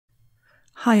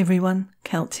Hi everyone,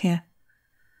 Kelt here.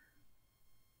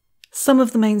 Some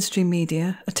of the mainstream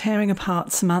media are tearing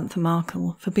apart Samantha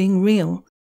Markle for being real,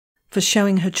 for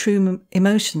showing her true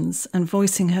emotions and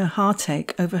voicing her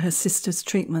heartache over her sister's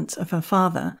treatment of her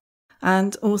father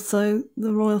and also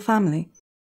the royal family.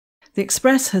 The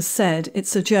Express has said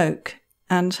it's a joke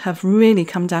and have really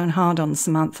come down hard on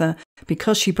Samantha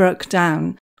because she broke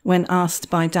down when asked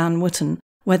by Dan Wootton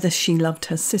whether she loved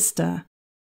her sister.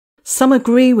 Some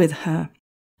agree with her.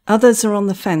 Others are on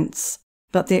the fence,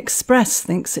 but the Express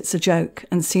thinks it's a joke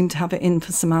and seem to have it in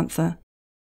for Samantha.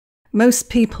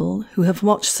 Most people who have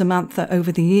watched Samantha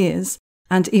over the years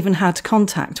and even had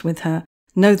contact with her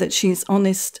know that she's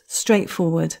honest,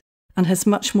 straightforward, and has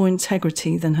much more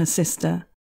integrity than her sister.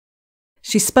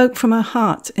 She spoke from her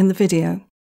heart in the video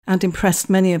and impressed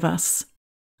many of us.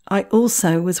 I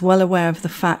also was well aware of the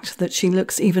fact that she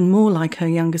looks even more like her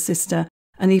younger sister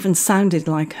and even sounded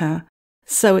like her.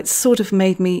 So it's sort of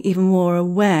made me even more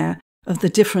aware of the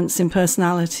difference in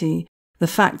personality, the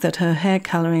fact that her hair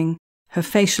colouring, her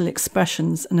facial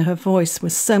expressions and her voice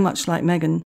was so much like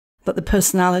Meghan, but the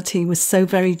personality was so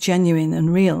very genuine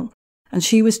and real, and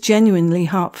she was genuinely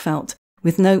heartfelt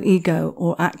with no ego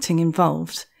or acting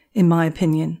involved, in my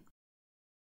opinion.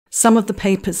 Some of the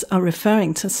papers are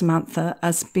referring to Samantha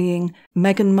as being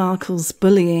Meghan Markle's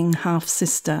bullying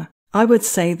half-sister. I would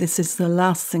say this is the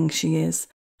last thing she is.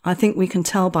 I think we can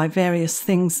tell by various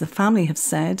things the family have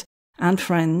said, and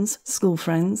friends, school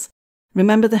friends.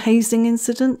 Remember the hazing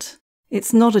incident?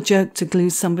 It's not a joke to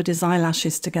glue somebody's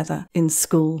eyelashes together in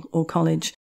school or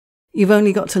college. You've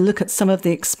only got to look at some of the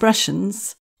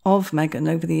expressions of Meghan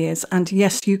over the years, and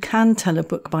yes, you can tell a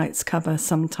book by its cover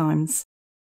sometimes.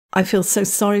 I feel so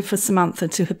sorry for Samantha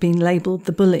to have been labelled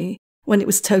the bully when it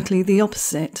was totally the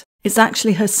opposite. It's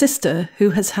actually her sister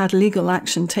who has had legal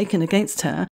action taken against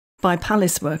her by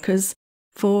palace workers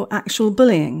for actual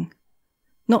bullying,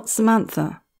 not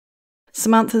Samantha.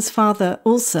 Samantha's father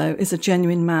also is a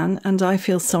genuine man, and I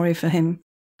feel sorry for him.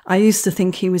 I used to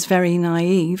think he was very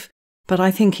naive, but I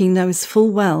think he knows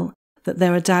full well that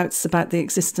there are doubts about the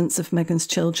existence of Meghan's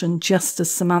children, just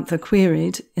as Samantha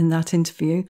queried in that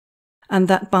interview, and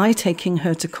that by taking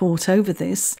her to court over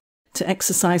this, to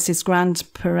exercise his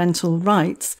grandparental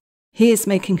rights, he is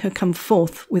making her come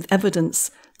forth with evidence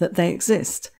that they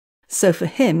exist. So for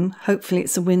him, hopefully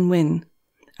it's a win-win,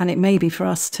 and it may be for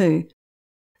us too.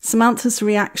 Samantha's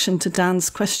reaction to Dan's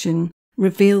question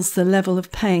reveals the level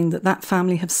of pain that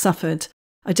family have suffered.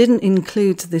 I didn't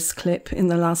include this clip in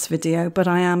the last video, but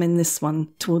I am in this one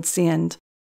towards the end.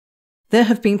 There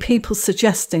have been people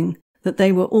suggesting that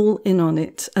they were all in on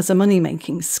it as a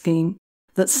money-making scheme,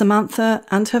 that Samantha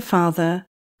and her father,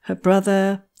 her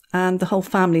brother, and the whole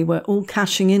family were all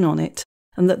cashing in on it,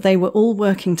 and that they were all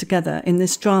working together in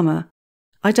this drama.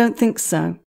 I don't think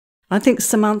so. I think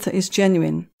Samantha is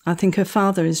genuine. I think her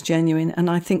father is genuine, and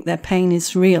I think their pain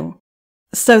is real.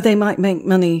 So they might make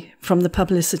money from the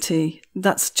publicity.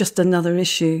 That's just another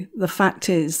issue. The fact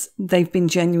is, they've been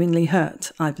genuinely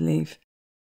hurt, I believe.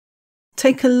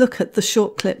 Take a look at the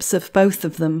short clips of both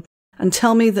of them and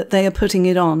tell me that they are putting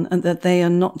it on and that they are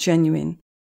not genuine.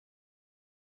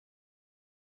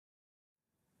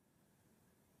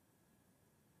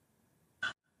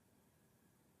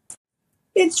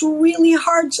 It's really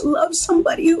hard to love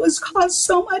somebody who has caused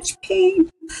so much pain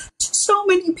to so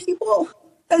many people,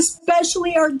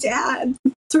 especially our dad,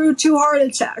 through 2 heart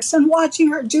attacks, and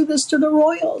watching her do this to the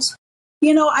royals.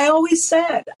 You know, I always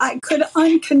said I could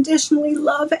unconditionally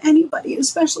love anybody,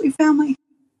 especially family.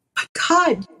 But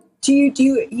God, do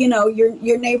you know,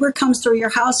 your neighbor comes through your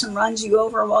house and runs you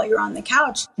over while you're on the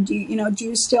couch. Do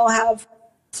you still have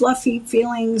fluffy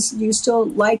feelings? Do you still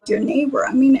like your neighbor?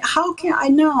 I mean, how can I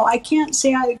know? I can't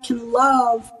say I can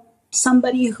love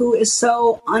somebody who is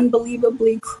so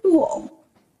unbelievably cruel.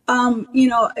 You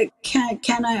know, can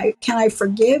I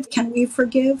forgive? Can we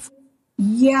forgive?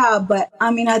 Yeah, but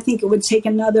I mean, I think it would take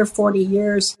another 40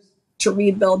 years to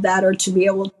rebuild that, or to be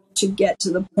able to get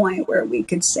to the point where we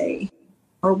could say,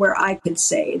 or where I could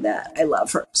say that I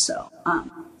love her. So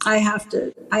I have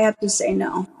to say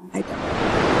no, I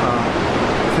don't.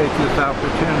 Take this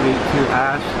opportunity to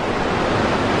ask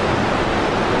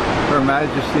Her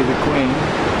Majesty the Queen,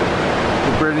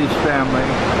 the British family,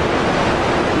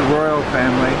 the royal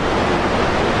family,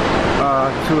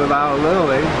 to allow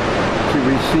Lili to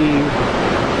receive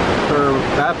her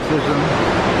baptism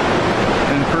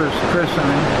and first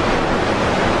christening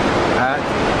at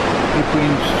the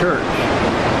Queen's Church.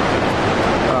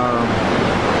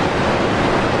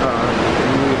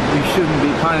 We shouldn't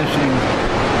be punishing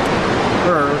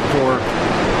her for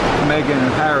Meghan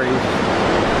and Harry's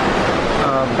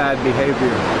bad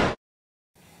behavior.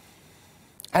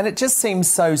 And it just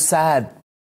seems so sad.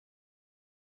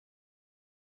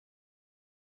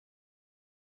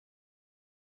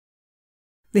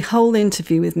 The whole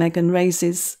interview with Meghan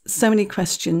raises so many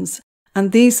questions,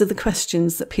 and these are the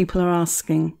questions that people are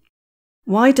asking.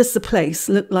 Why does the place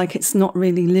look like it's not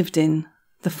really lived in?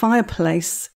 The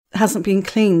fireplace hasn't been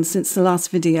cleaned since the last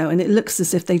video, and it looks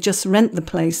as if they just rent the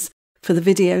place for the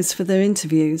videos for their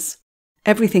interviews.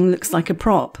 Everything looks like a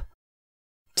prop.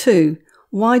 2.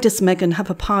 Why does Meghan have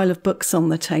a pile of books on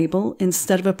the table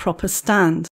instead of a proper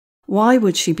stand? Why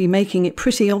would she be making it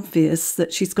pretty obvious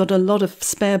that she's got a lot of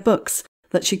spare books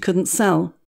that she couldn't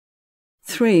sell?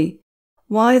 3.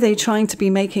 Why are they trying to be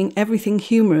making everything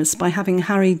humorous by having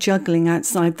Harry juggling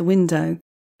outside the window?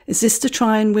 Is this to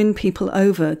try and win people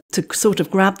over, to sort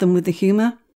of grab them with the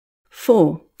humour?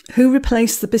 4. Who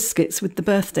replaced the biscuits with the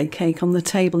birthday cake on the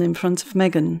table in front of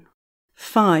Meghan?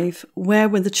 5. Where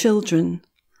were the children?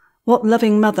 What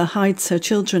loving mother hides her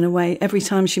children away every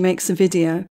time she makes a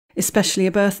video, especially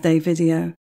a birthday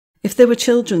video? If there were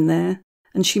children there,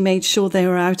 and she made sure they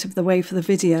were out of the way for the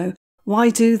video, why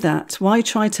do that? Why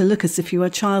try to look as if you were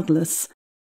childless?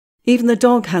 Even the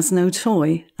dog has no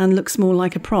toy and looks more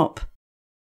like a prop.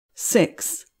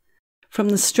 6. From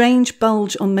the strange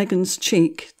bulge on Meghan's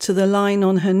cheek to the line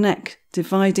on her neck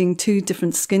dividing 2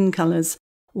 different skin colours,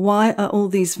 why are all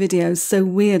these videos so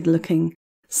weird looking?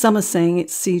 Some are saying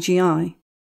it's CGI.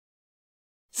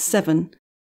 7.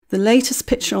 The latest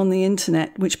picture on the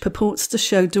internet, which purports to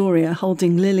show Doria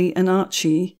holding Lili and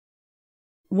Archie,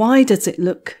 why does it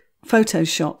look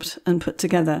photoshopped and put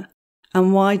together?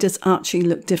 And why does Archie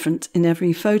look different in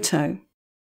every photo?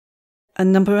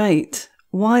 And number 8,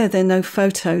 why are there no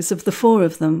photos of the 4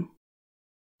 of them?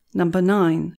 Number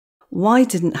 9, why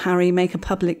didn't Harry make a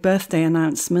public birthday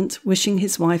announcement wishing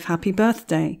his wife happy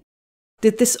birthday?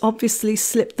 Did this obviously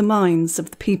slip the minds of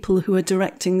the people who are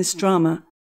directing this drama?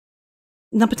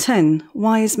 Number 10,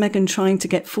 why is Meghan trying to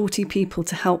get 40 people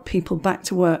to help people back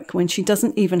to work when she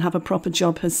doesn't even have a proper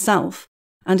job herself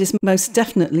and is most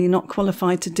definitely not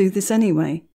qualified to do this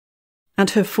anyway? And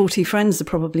her 40 friends are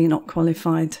probably not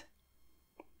qualified.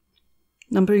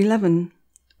 Number 11,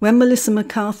 when Melissa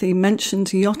McCarthy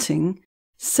mentioned yachting,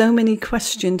 so many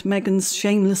questioned Meghan's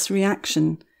shameless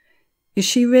reaction. Is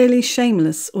she really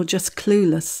shameless or just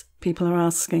clueless? People are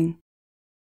asking.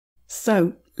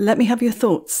 So, let me have your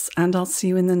thoughts, and I'll see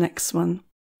you in the next one.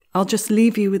 I'll just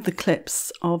leave you with the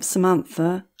clips of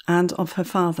Samantha and of her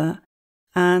father,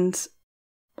 and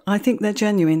I think they're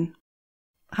genuine.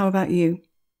 How about you?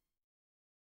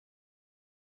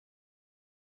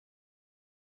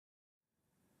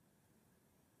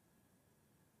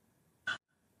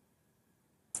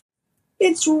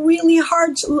 It's really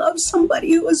hard to love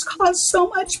somebody who has caused so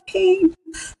much pain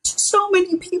to so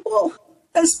many people,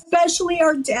 especially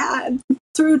our dad,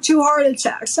 through 2 heart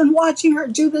attacks, and watching her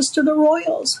do this to the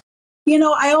royals. You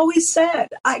know, I always said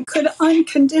I could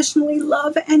unconditionally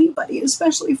love anybody,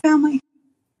 especially family.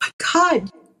 But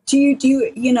God, do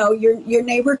you know, your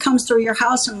neighbor comes through your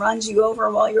house and runs you over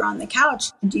while you're on the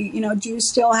couch. Do you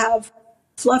still have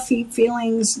fluffy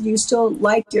feelings? Do you still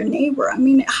like your neighbor? I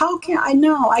mean, how can I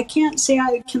know? I can't say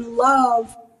I can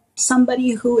love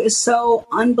somebody who is so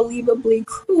unbelievably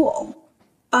cruel.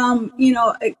 You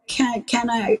know, can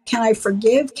I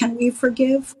forgive? Can we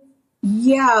forgive?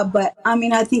 Yeah, but I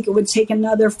mean, I think it would take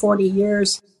another 40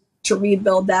 years to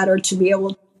rebuild that, or to be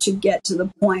able to get to the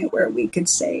point where we could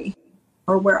say,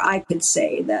 or where I could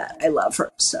say that I love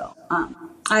her. So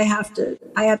I have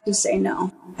to say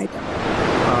no, I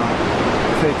don't.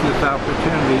 Take this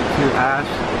opportunity to ask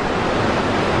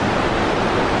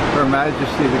Her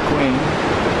Majesty the Queen,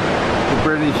 the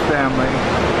British family,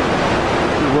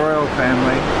 the royal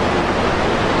family,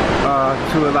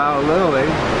 to allow Lili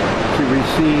to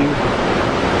receive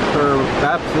her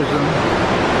baptism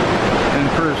and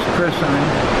first christening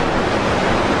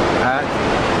at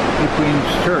the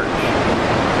Queen's Church.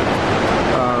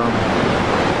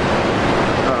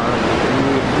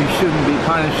 We shouldn't be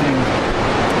punishing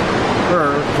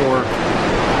her for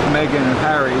Meghan and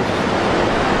Harry's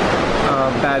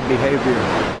bad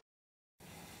behavior.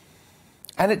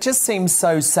 And it just seems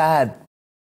so sad.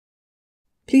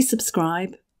 Please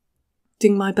subscribe,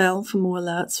 ding my bell for more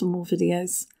alerts for more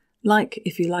videos, like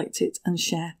if you liked it, and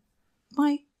share.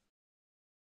 Bye.